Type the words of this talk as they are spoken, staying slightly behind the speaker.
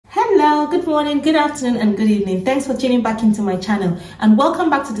Hello, good morning, good afternoon and good evening. Thanks for tuning back into my channel and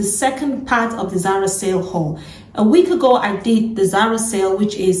welcome back to the second part of the Zara sale haul. A week ago I did the Zara sale,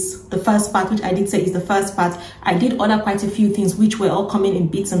 which is the first part, which I did say is the first part. I did order quite a few things which were all coming in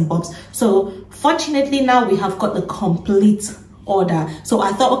bits and bobs. So fortunately now we have got the complete order. So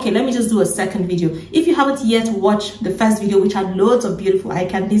I thought, okay, let me just do a second video. If you haven't yet watched the first video, which had loads of beautiful eye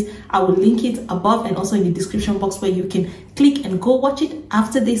candies, I will link it above and also in the description box where you can click and go watch it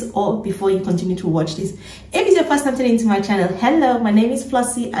after this or before you continue to watch this. If it's your first time tuning into my channel, hello, my name is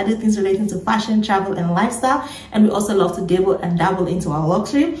Flossie. I do things relating to fashion, travel and lifestyle, and we also love to dabble into our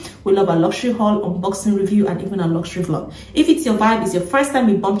luxury. We love our luxury haul, unboxing review and even our luxury vlog. If it's your vibe, it's your first time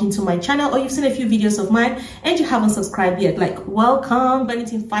you bumped into my channel or you've seen a few videos of mine and you haven't subscribed yet, like welcome.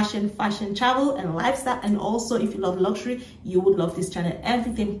 Anything fashion, travel and lifestyle, and also if you love luxury, you would love this channel.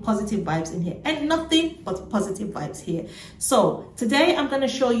 Everything positive vibes in here and nothing but positive vibes here. So today I'm going to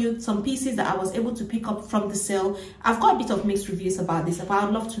show you some pieces that I was able to pick up from the sale. I've got a bit of mixed reviews about this, but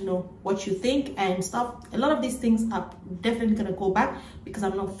I'd love to know what you think and stuff. A lot of these things are definitely going to go back because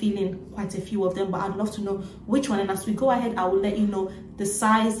I'm not feeling quite a few of them, but I'd love to know which one, and as we go ahead I will let you know the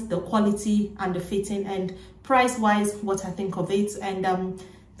size, the quality and the fitting and price wise what I think of it. And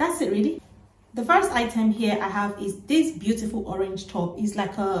that's it really. The first item here I have is this beautiful orange top. It's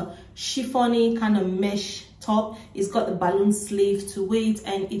like a chiffony kind of mesh top. It's got the balloon sleeve to it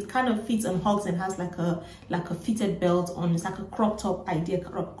and it kind of fits and hugs and has like a fitted belt on. It's like a crop top idea,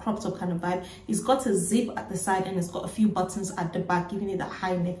 crop top kind of vibe. It's got a zip at the side and it's got a few buttons at the back, giving it that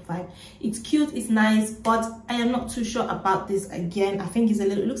high neck vibe. It's cute, it's nice, but I am not too sure about this. Again, I think it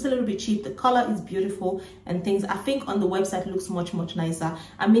looks a little bit cheap. The color is beautiful and things. I think on the website it looks much nicer.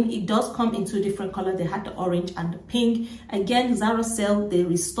 I mean, it does come into a different color. They had the orange and the pink. Again, Zara sale, they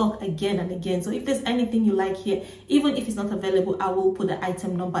restock again and again. So if there's anything you like here, even if it's not available, I will put the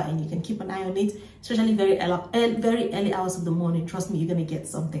item number and you can keep an eye on it, especially very early hours of the morning. Trust me, you're gonna get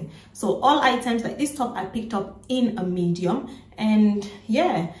something. So all items like this top I picked up in a medium. And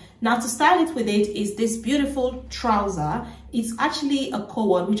yeah, now to style it with it is this beautiful trouser. It's actually a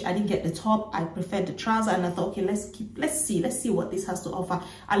co-ord, which I didn't get the top. I preferred the trouser and I thought, okay, let's see what this has to offer.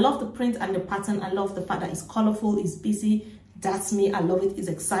 I love the print and the pattern. I love the fact that it's colorful, it's busy. That's me. I love it. It's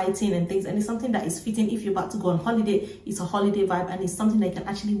exciting and things, and it's something that is fitting if you're about to go on holiday. It's a holiday vibe and it's something that you can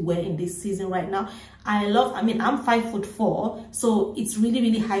actually wear in this season right now. I mean, I'm 5'4", so it's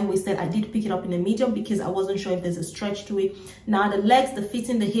really high-waisted. I did pick it up in a medium because I wasn't sure if there's a stretch to it. Now the legs, the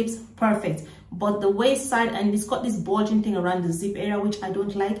fitting, the hips, perfect. But the waist side, and it's got this bulging thing around the zip area, which I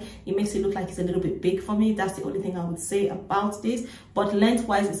don't like. It makes it look like it's a little bit big for me. That's the only thing I would say about this. But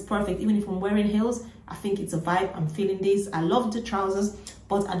lengthwise, it's perfect. Even if I'm wearing heels, I think it's a vibe. I'm feeling this. I love the trousers,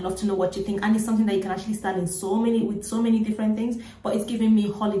 but I'd love to know what you think. And it's something that you can actually style in with so many different things. But it's giving me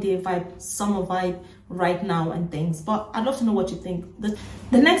holiday vibe, summer vibe right now and things. But I'd love to know what you think. The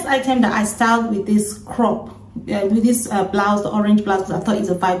next item that I styled with this crop, with this blouse, the orange blouse, I thought it's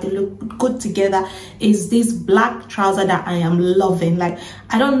a vibe, they look good together, is this black trouser that I am loving. Like,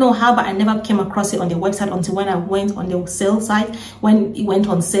 I don't know how, but I never came across it on their website until when I went on the sale site, when it went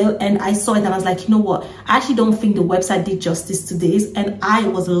on sale, and I saw it and I was like, you know what, I actually don't think the website did justice to this, and I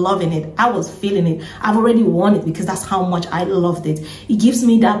was loving it. I was feeling it. I've already worn it because that's how much I loved it. It gives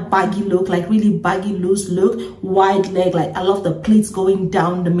me that baggy look, like really baggy loose look, wide leg. Like, I love the pleats going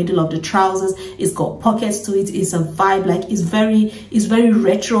down the middle of the trousers. It's got pockets to it. It's a vibe. Like, it's very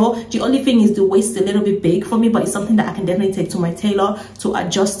retro. The only thing is the waist is a little bit big for me, but it's something that I can definitely take to my tailor to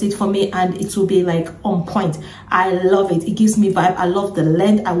adjust it for me and it will be like on point. I love it. It gives me vibe. I love the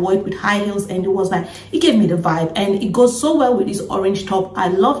length. I wore it with high heels and it was like, it gave me the vibe and it goes so well with this orange top. I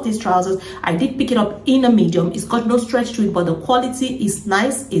love these trousers. I did pick it up in a medium. It's got no stretch to it, but the quality is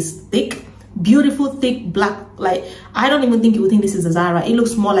nice. It's thick, beautiful, thick, black. Like, I don't even think you would think this is a Zara. It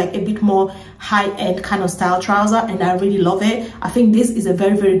looks more like a bit more high-end kind of style trouser and I really love it. I think this is a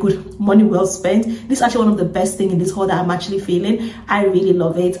very good money well spent. This is actually one of the best things in this haul that I'm actually feeling. I really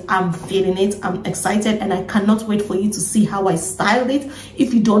love it. I'm feeling it. I'm excited and I cannot wait for you to see how I styled it.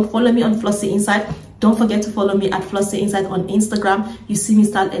 If you don't follow me on Flossie Inside, don't forget to follow me at Flossie Inside on Instagram. You see me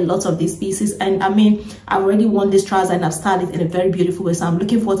style a lot of these pieces, and I mean, I already worn this trouser and I've styled it in a very beautiful way, so I'm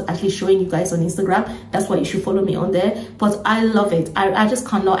looking forward to actually showing you guys on Instagram. That's why you should follow me on there. But I love it. I just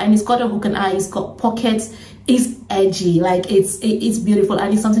cannot. And it's got a hook and eye, it's got pockets, it's edgy, like it's beautiful,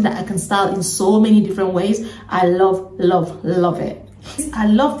 and it's something that I can style in so many different ways. I love it. I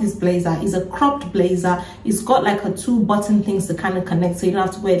love this blazer. It's a cropped blazer. It's got like a 2 button things to kind of connect, so you don't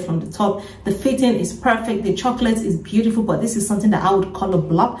have to wear it from the top. The fitting is perfect. The chocolate is beautiful, but this is something that I would color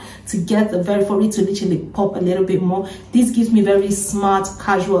block to get the for it to literally pop a little bit more. This gives me very smart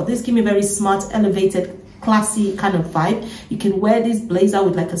casual. This gives me very smart elevated classy kind of vibe. You can wear this blazer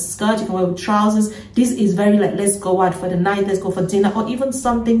with like a skirt, you can wear with trousers. This is very like, let's go out for the night, let's go for dinner, or even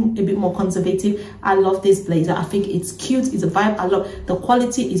something a bit more conservative. I love this blazer. I think it's cute, it's a vibe. I love the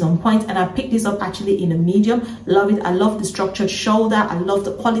quality, is on point, and I picked this up actually in a medium. Love it. I love the structured shoulder. I love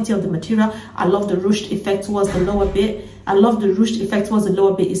the quality of the material. I love the ruched effect towards the lower bit. I love the ruched effect towards the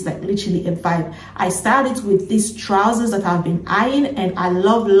lower bit. It's like literally a vibe. I started with these trousers that I've been eyeing, and I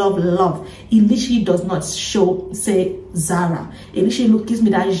love. It literally does not show, say, Zara. It literally gives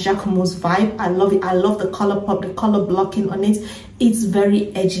me that Jacquard's vibe. I love it. I love the color pop, the color blocking on it. It's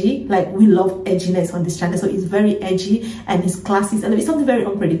very edgy. Like, we love edginess on this channel, so it's very edgy and it's classy. And it's something very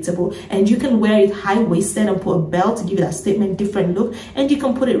unpredictable, and you can wear it high-waisted and put a belt to give it that statement different look, and you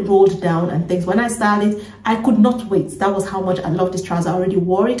can put it rolled down and things. When I started, I could not wait. That was how much I love this trouser. I already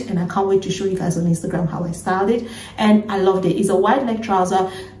wore it, and I can't wait to show you guys on Instagram how I styled it, and I loved it. It's a wide leg trouser.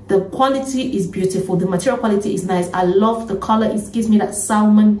 The quality is beautiful. The material quality is nice. I love the color. It gives me that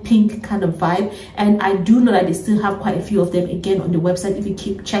salmon pink kind of vibe, and I do know that they still have quite a few of them again on the website if you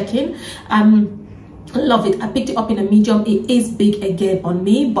keep checking. I love it. I picked it up in a medium. It is big again on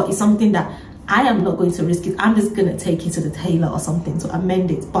me, but it's something that I am not going to risk it. I'm just gonna take it to the tailor or something to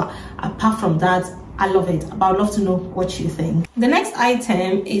amend it. But apart from that, I love it. But I'd love to know what you think. The next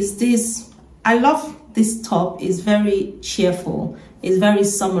item is this. I love this top. It's very cheerful. It's very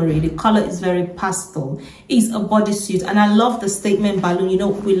summery. The color is very pastel. It's a bodysuit, and I love the statement balloon. You know,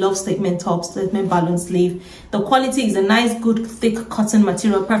 we love statement tops, statement balloon sleeve. The quality is a nice, good, thick cotton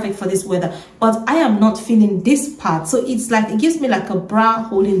material, perfect for this weather. But I am not feeling this part, so it's like, it gives me like a bra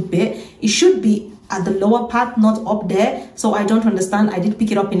holding bit. It should be at the lower part, not up there, so I don't understand. I did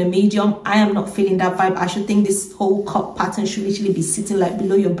pick it up in a medium. I am not feeling that vibe. I should think this whole cup pattern should literally be sitting like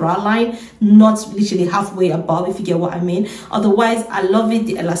below your bra line, not literally halfway above, if you get what I mean. Otherwise, I love it.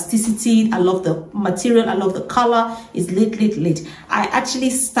 The elasticity, I love the material, I love the color. It's lit. I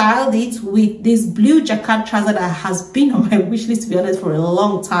actually styled it with this blue jacquard trouser that has been on my wish list, to be honest, for a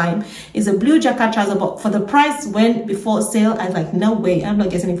long time. It's a blue jacquard trouser, but for the price when before sale, I was like, no way, I'm not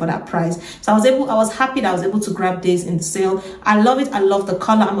getting it for that price. So I was happy that I was able to grab this in the sale. I love it. I love the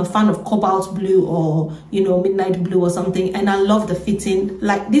color. I'm a fan of cobalt blue, or, you know, midnight blue or something, and I love the fitting.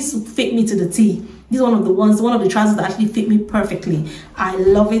 Like, this fit me to the T. This is one of the trousers that actually fit me perfectly. I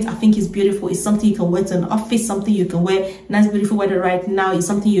love it. I think it's beautiful. It's something you can wear to an office, something you can wear nice, beautiful weather right now. It's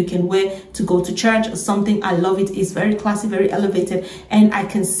something you can wear to go to church or something. I love it. It's very classy, very elevated, and I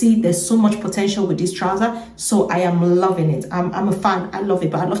can see there's so much potential with this trouser, so I am loving it. I'm a fan. I love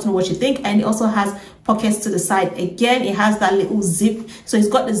it, but I'd love to know what you think. And it also has pockets to the side. Again, it has that little zip, so it's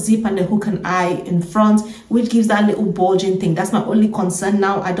got the zip and the hook and eye in front, which gives that little bulging thing. That's my only concern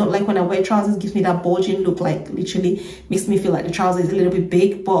now. I don't like when I wear trousers, gives me that bulging look, like literally makes me feel like the trouser is a little bit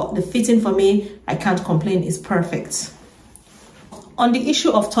big, but the fitting for me, I can't complain, is perfect. On the issue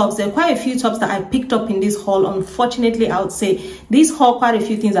of tops, there are quite a few tops that I picked up in this haul. Unfortunately, I would say this haul, quite a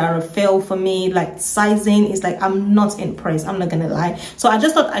few things are a fail for me. Like sizing is like, I'm not impressed, I'm not gonna lie. So I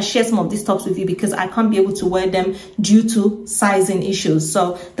just thought I'd share some of these tops with you because I can't be able to wear them due to sizing issues.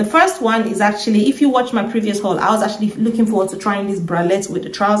 So the first one is actually, if you watch my previous haul, I was actually looking forward to trying these bralettes with the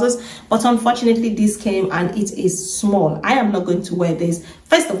trousers, but unfortunately this came and it is small. I am not going to wear this.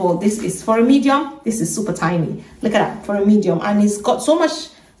 First of all, this is for a medium. This is super tiny. Look at that, for a medium, and it's got so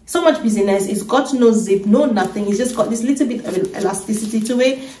much busyness. It's got no zip, no nothing. It's just got this little bit of elasticity to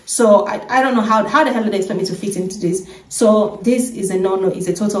it. So I don't know how the hell do they expect me to fit into this. So this is a no. It's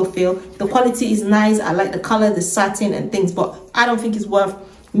a total fail. The quality is nice. I like the color, the satin and things, but I don't think it's worth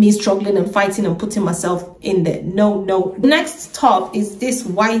me struggling and fighting and putting myself in there. No. Next top is this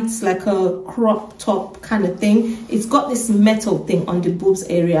white, like a crop top kind of thing. It's got this metal thing on the boobs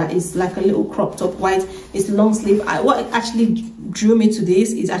area. It's like a little crop top, white. It's long sleeve. What actually drew me to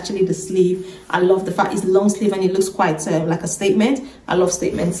this is actually the sleeve. I love the fact it's long sleeve and it looks quite like a statement. I love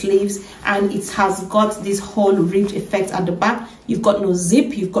statement sleeves, and it has got this whole ribbed effect at the back. You've got no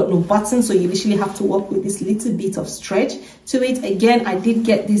zip, you've got no button, so you literally have to work with this little bit of stretch to it. Again, I did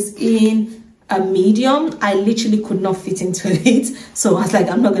get this in a medium. I literally could not fit into it, so I was like,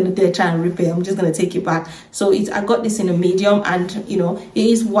 I'm not gonna dare try and rip it, I'm just gonna take it back. So I got this in a medium, and you know, it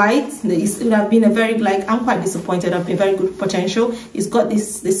is white. It would have been a very, like, I'm quite disappointed. I've been very good potential. It's got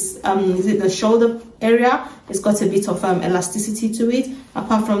this is it the shoulder area, it's got a bit of elasticity to it.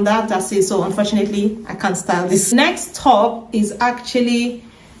 Apart from that, that's it. So unfortunately, I can't style this. Next top is actually,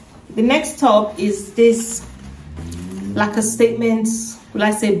 the next top is this, like a statement, will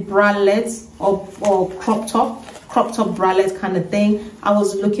I say bralette or crop top bralette kind of thing. I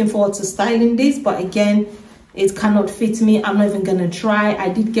was looking forward to styling this, but again, it cannot fit me. I'm not even gonna try. I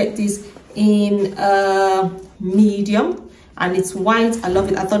did get this in medium, and it's white. I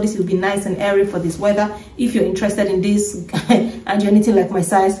love it. I thought this would be nice and airy for this weather. If you're interested in this and you're knitting like my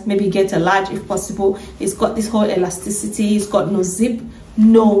size, maybe get a large if possible. It's got this whole elasticity. It's got no zip,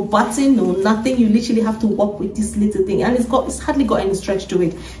 no button, no nothing. You literally have to work with this little thing, and it's hardly got any stretch to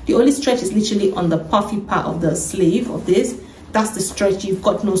it. The only stretch is literally on the puffy part of the sleeve of this. That's the stretch. You've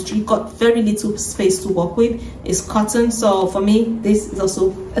got no stretch, you've got very little space to work with. It's cotton, so for me this is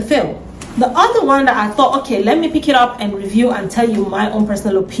also a fail. The other one that I thought, okay, let me pick it up and review and tell you my own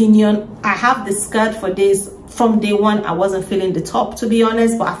personal opinion. I have the skirt for this. From day one, I wasn't feeling the top, to be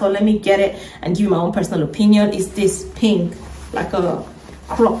honest, but I thought, let me get it and give you my own personal opinion. Is this pink, like a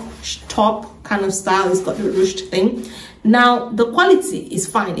crop top kind of style. It's got the ruched thing. Now the quality is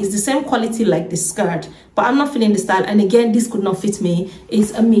fine, it's the same quality like the skirt, but I'm not feeling the style. And again, this could not fit me.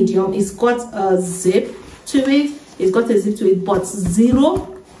 It's a medium. It's got a zip to it, but zero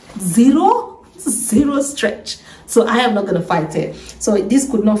stretch. So I am not gonna fight it. So this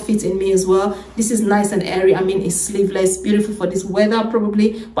could not fit in me as well. This is nice and airy. I mean, it's sleeveless, beautiful for this weather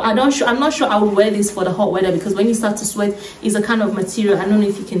probably, but I'm not sure I would wear this for the hot weather, because when you start to sweat, it's a kind of material, I don't know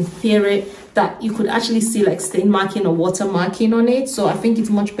if you can hear it, that you could actually see like stain marking or water marking on it. So I think it's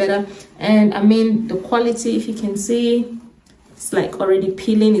much better. And I mean, the quality, if you can see, it's like already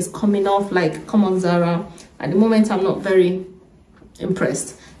peeling, is coming off. Like, come on, Zara. At the moment, I'm not very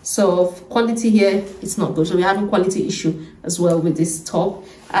impressed. So quality here, it's not good. So we're having quality issue as well with this top.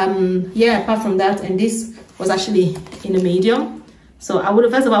 Yeah, apart from that, and this was actually in a medium. So I would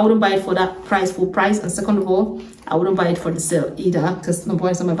have, first of all, I wouldn't buy it for that price, full price, and second of all, I wouldn't buy it for the sale either, because no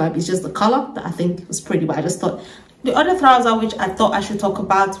point on my vibe. It's just the color that I think was pretty, but I just thought the other trouser which I thought I should talk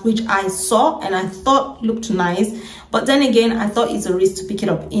about, which I saw and I thought looked nice, but then again I thought it's a risk to pick it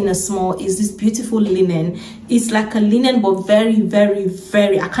up in a small, is this beautiful linen. It's like a linen, but very,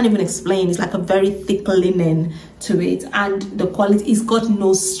 I can't even explain. It's like a very thick linen to it, and the quality, it's got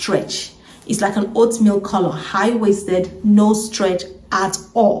no stretch. It's like an oatmeal color, high-waisted, no stretch at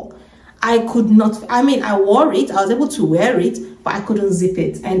all. I could not, I mean, I wore it, I was able to wear it, but I couldn't zip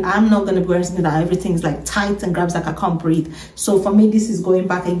it. And I'm not going to wear something that everything's like tight and grabs like I can't breathe. So for me, this is going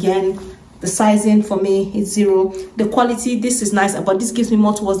back again. The sizing for me is 0. The quality, this is nice, but this gives me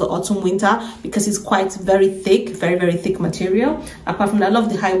more towards the autumn winter, because it's quite very thick, very thick material. Apart from that, I love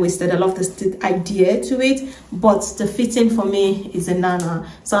the high-waisted, I love the idea to it, but the fitting for me is a nana.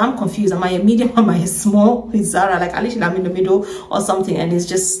 So I'm confused. Am I a medium? Am I a small with Zara? Like, at least I'm in the middle or something, and it's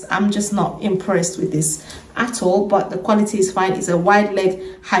just, I'm just not impressed with this at all. But the quality is fine. It's a wide leg,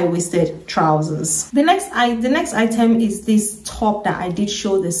 high-waisted trousers. The next item is this top that I did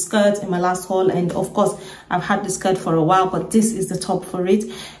show the skirt in my last haul, and of course I've had the skirt for a while, but this is the top for it,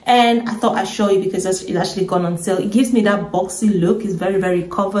 and I thought I'd show you because it's actually gone on sale. It gives me that boxy look. It's very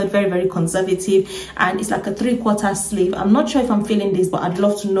covered, very conservative, and it's like a 3/4 sleeve. I'm not sure if I'm feeling this, but I'd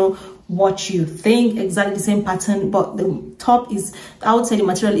love to know what you think. Exactly the same pattern, but the top is, I would say the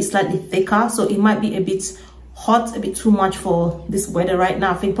material is slightly thicker, so it might be a bit hot, a bit too much for this weather right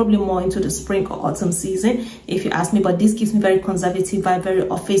now. I think probably more into the spring or autumn season, if you ask me. But this gives me very conservative vibe, very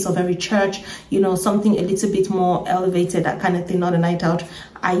office or very church, you know, something a little bit more elevated, that kind of thing, not a night out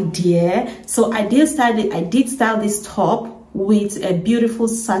idea. So I did style this top with a beautiful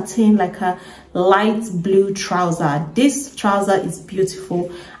satin, like a light blue trouser. This trouser is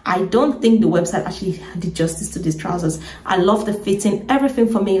beautiful. I don't think the website actually did justice to these trousers. I love the fitting. Everything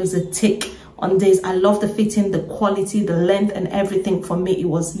for me was a tick on this. I love the fitting, the quality, the length, and everything. For me, it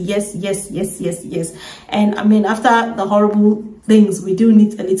was yes. And I mean, after the horrible things, we do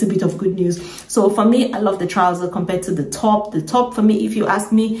need a little bit of good news. So for me, I love the trouser compared to the top. The top for me, if you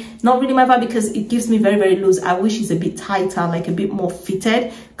ask me, not really my vibe, because it gives me very loose. I wish it's a bit tighter, like a bit more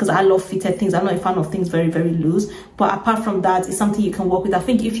fitted, because I love fitted things. I'm not a fan of things very loose. But apart from that, it's something you can work with. I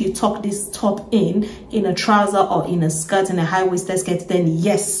think if you tuck this top in a trouser or in a skirt, and a high-waisted skirt, then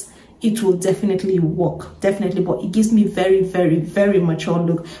yes, it will definitely work, definitely. But it gives me very mature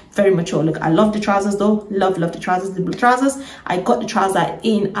look, I love the trousers though, love the trousers, the blue trousers. I got the trouser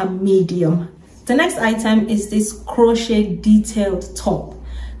in a medium The next item is this crochet detailed top.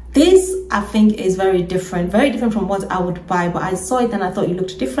 This I think is very different from what I would buy, but I saw it and I thought it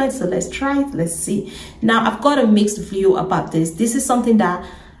looked different, so let's try it. Let's see. Now I've got a mixed view about this. This is something that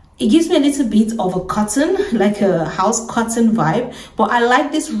it gives me a little bit of a cotton, like a house cotton vibe, but I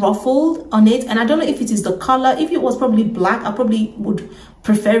like this ruffled on it, and I don't know if it is the color. If it was probably black, I probably would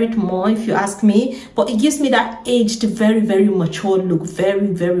prefer it more, if you ask me, but it gives me that aged, very mature look, very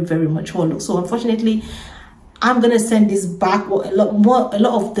mature look. So unfortunately, I'm gonna send this back. A lot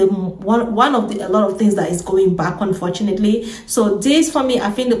of things that is going back, unfortunately. So this, for me, I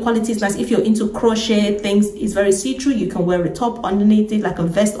think the quality is nice. If you're into crochet things, it's very see-through. You can wear a top underneath it, like a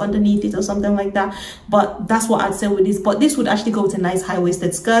vest underneath it or something like that. But that's what I'd say with this. But this would actually go with a nice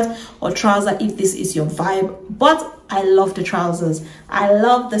high-waisted skirt or trouser if this is your vibe. But I love the trousers. I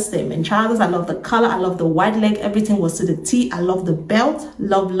love the statement trousers. I love the color. I love the wide leg. Everything was to the T. I love the belt.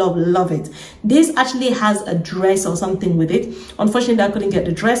 Love it. This actually has a dress or something with it. Unfortunately, I couldn't get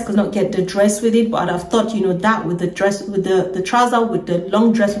the dress, could not get the dress with it, but I'd have thought, you know, that with the dress, with the trouser, with the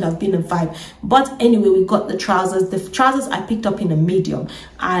long dress would have been a vibe. But anyway, we got the trousers. The trousers I picked up in a medium.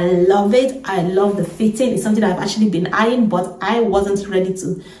 I love it. I love the fitting. It's something that I've actually been eyeing, but I wasn't ready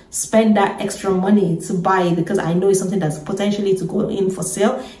to spend that extra money to buy it because I know it's something that's potentially to go in for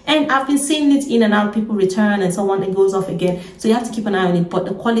sale, and I've been seeing it in and out, people return and so on, it goes off again, so you have to keep an eye on it. But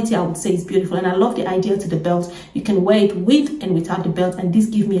the quality, I would say, is beautiful, and I love the idea to the belt. You can wear it with and without the belt, and this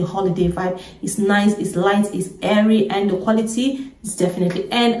gives me a holiday vibe. It's nice, it's light, it's airy, and the quality is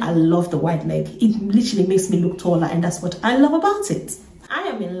definitely, and I love the wide leg. It literally makes me look taller, and that's what I love about it. I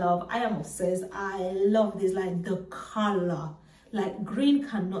am in love. I am obsessed. I love this, like the color. Like, green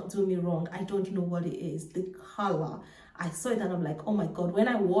cannot do me wrong. I don't know what it is. The color. I saw it and I'm like, oh my God. When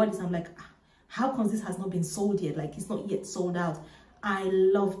I wore this, I'm like, how come this has not been sold yet? Like, it's not yet sold out. I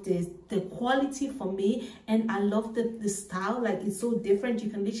love this. The quality for me, and I love the style. Like, it's so different. You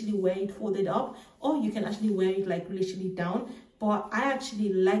can literally wear it folded up, or you can actually wear it like literally down. But I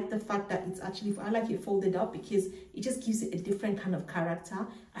actually like the fact that it's actually, I like it folded up because it just gives it a different kind of character.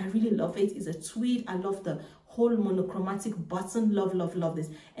 I really love it. It's a tweed. I love the whole monochromatic button. Love this.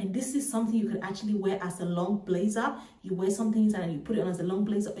 And this is something you can actually wear as a long blazer. You wear something inside and you put it on as a long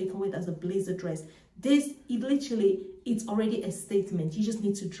blazer, or you can wear it as a blazer dress. This, it literally, it's already a statement. You just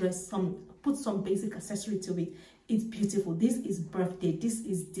need to put some basic accessory to it. It's beautiful. This is birthday, this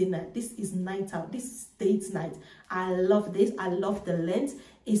is dinner, this is night out, this is date night. I love this. I love the length.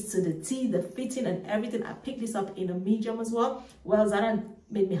 It's to the T, the fitting and everything. I picked this up in a medium as well. Well, Zara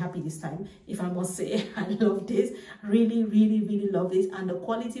made me happy this time, if I must say. I love this. Really love this. And the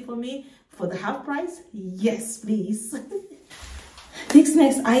quality for me, for the half price, yes please. This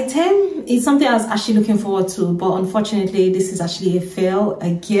next item is something I was actually looking forward to, but unfortunately this is actually a fail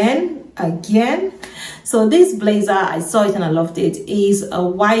again. So this blazer, I saw it and I loved it. Is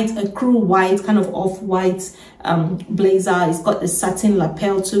a crew white, kind of off-white blazer. It's got the satin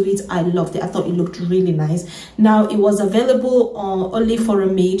lapel to it. I loved it. I thought it looked really nice. Now, it was available only for a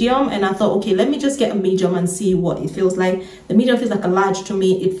medium, and I thought, okay, let me just get a medium and see what it feels like. The medium feels like a large to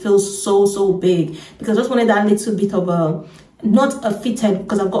me. It feels so big, because I just wanted that little bit of a, not a fitted,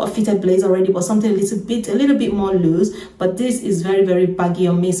 because I've got a fitted blazer already, but something a little bit more loose. But this is very baggy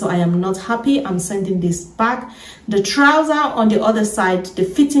on me, so I am not happy. I'm sending this back. The trouser on the other side, the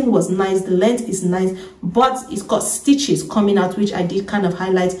fitting was nice, the length is nice, but it's got stitches coming out, which I did kind of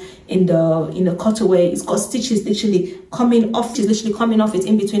highlight in the cutaway. It's got stitches literally coming off. It's literally coming off. It's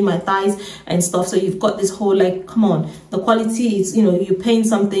in between my thighs and stuff. So you've got this whole, like, come on, the quality is, you know, you're paying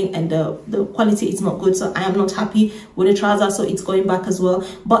something and the quality is not good. So I am not happy with the trouser, so it's going back as well.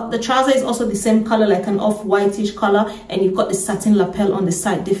 But the trouser is also the same color, like an off-whitish color, and you've got the satin lapel on the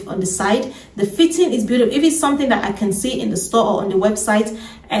side. The fitting is beautiful. If it's something that I can see in the store or on the website,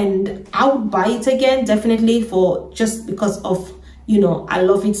 and I would buy it again, definitely, for just because of, you know, I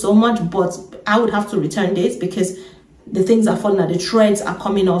love it so much. But I would have to return this because the things are falling out, the threads are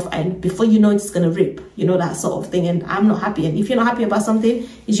coming off, and before you know it, it's gonna rip, you know, that sort of thing. And I'm not happy. And if you're not happy about something,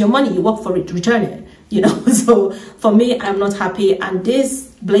 it's your money, you work for it, return it, you know. So for me, I'm not happy. And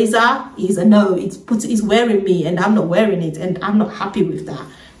this blazer is a no. It's wearing me and I'm not wearing it, and I'm not happy with that,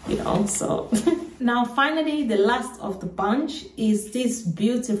 you know. So Now finally, the last of the bunch is this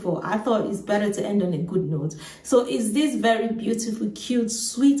beautiful, I thought it's better to end on a good note, so it's this very beautiful, cute,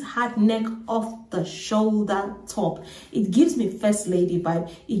 sweetheart neck off the shoulder top. It gives me first lady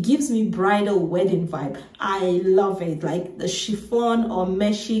vibe, it gives me bridal wedding vibe. I love it, like the chiffon or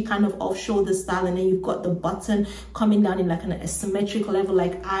meshy kind of off shoulder style, and then you've got the button coming down in like an asymmetric level.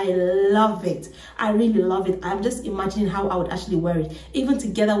 Like, I love it, I really love it. I'm just imagining how I would actually wear it, even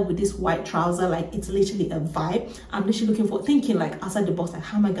together with this white trouser. Like, it's literally a vibe. I'm literally thinking like outside the box, like,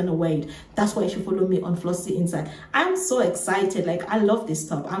 how am I gonna wear it? That's why you should follow me on Flossy Inside. I'm so excited. Like, I love this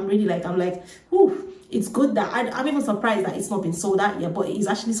top. I'm like, whew. It's good that I'm even surprised that it's not been sold out yet, but it's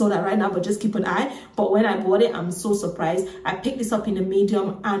actually sold out right now, but just keep an eye. But when I bought it, I'm so surprised. I picked this up in a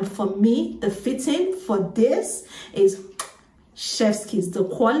medium, and for me, the fitting for this is chef's kiss. The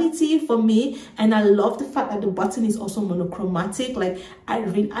quality for me, and I love the fact that the button is also monochromatic. Like, I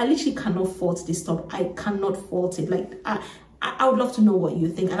literally cannot fault this top. I cannot fault it. Like, I would love to know what you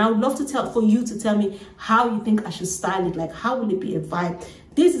think, and I would love for you to tell me how you think I should style it. Like, how will it be a vibe?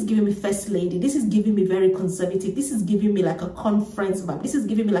 This is giving me first lady. This is giving me very conservative. This is giving me like a conference vibe. This is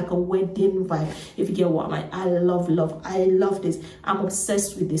giving me like a wedding vibe, if you get what I love this. I'm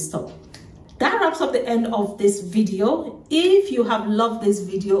obsessed with this top. That wraps up the end of this video. If you have loved this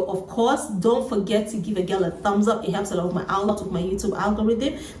video, of course, don't forget to give a girl a thumbs up. It helps a lot with my YouTube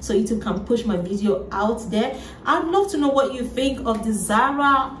algorithm, so YouTube can push my video out there. I'd love to know what you think of the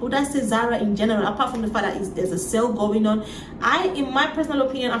Zara, would I say Zara in general, apart from the fact that there's a sale going on. In my personal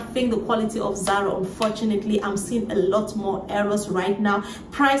opinion, I think the quality of Zara, unfortunately, I'm seeing a lot more errors right now.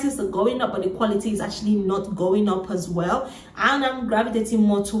 Prices are going up, but the quality is actually not going up as well. And I'm gravitating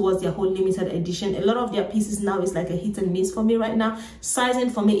more towards their whole limited edition. A lot of their pieces now is like a hit and miss for me right now. Sizing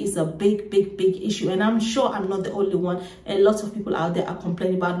for me is a big issue, and I'm sure I'm not the only one. A lot of people out there are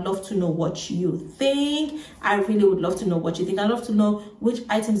complaining, but I'd love to know what you think. I really would love to know what you think. I'd love to know which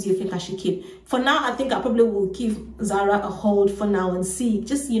items you think I should keep. For now, I think I probably will give Zara a hold for now and see,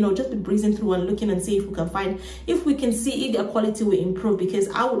 just be breezing through and looking and see if we can see if their quality will improve, because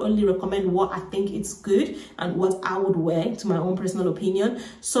I would only recommend what I think it's good and what I would wear, to my own personal opinion.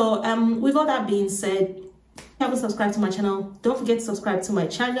 So with all that being said, if you haven't subscribed to my channel, don't forget to subscribe to my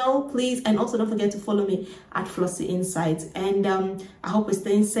channel, please. And also don't forget to follow me at Flossy Insights. And I hope you're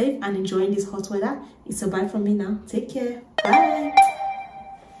staying safe and enjoying this hot weather. It's a bye from me now. Take care. Bye.